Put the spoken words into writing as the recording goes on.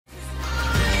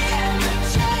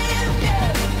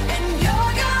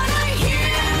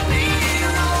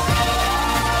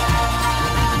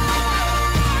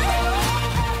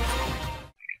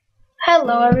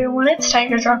Hello everyone, it's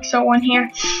TigersRock01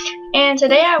 here, and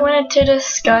today I wanted to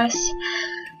discuss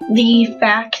the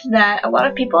fact that a lot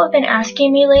of people have been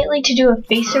asking me lately to do a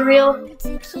face reveal,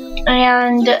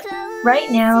 and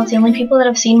right now the only people that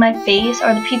have seen my face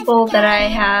are the people that I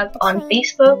have on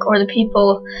Facebook or the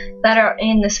people that are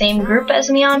in the same group as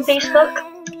me on Facebook.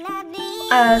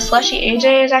 Slushy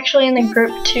AJ is actually in the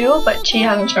group too, but she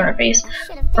hasn't shown her face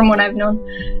from what I've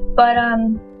known. But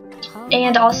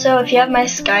and also, if you have my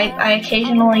Skype, I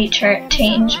occasionally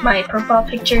change my profile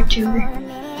picture to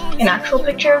an actual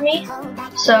picture of me.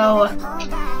 So,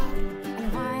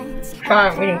 sorry,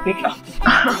 I'm eating pizza.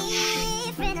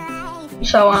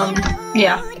 So,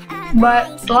 yeah.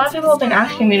 But a lot of people have been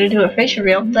asking me to do a face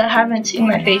reveal that haven't seen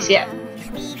my face yet.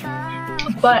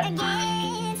 But,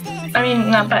 I mean,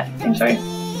 not but, I'm sorry.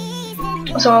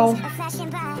 So,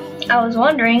 I was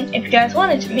wondering if you guys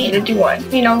wanted me to do one,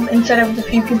 you know, instead of the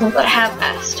few people that have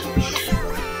asked.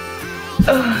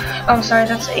 Oh, sorry,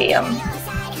 that's a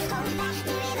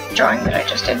drawing that I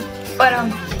just did. But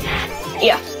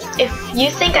yeah, if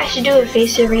you think I should do a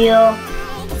face reveal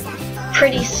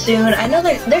pretty soon, I know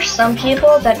there's some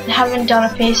people that haven't done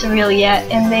a face reveal yet,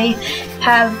 and they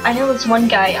have. I know this one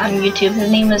guy on YouTube. His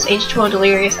name is H2O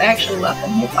Delirious. I actually love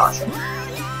him. He's awesome.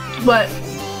 But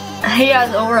he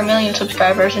has over 1 million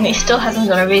subscribers and he still hasn't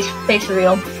done a face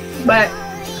reveal. But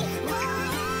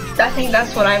I think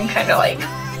that's what I'm kind of like.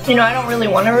 You know, I don't really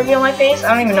want to reveal my face.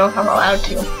 I don't even know if I'm allowed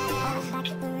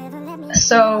to.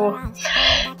 So,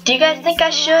 do you guys think I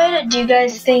should? Do you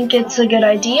guys think it's a good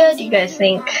idea? Do you guys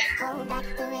think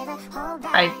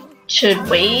I should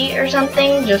wait or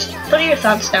something? Just put your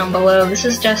thoughts down below. This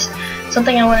is just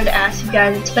something I wanted to ask you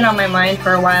guys. It's been on my mind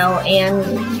for a while,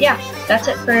 and yeah, that's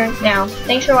it for now.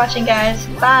 Thanks for watching, guys.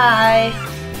 Bye!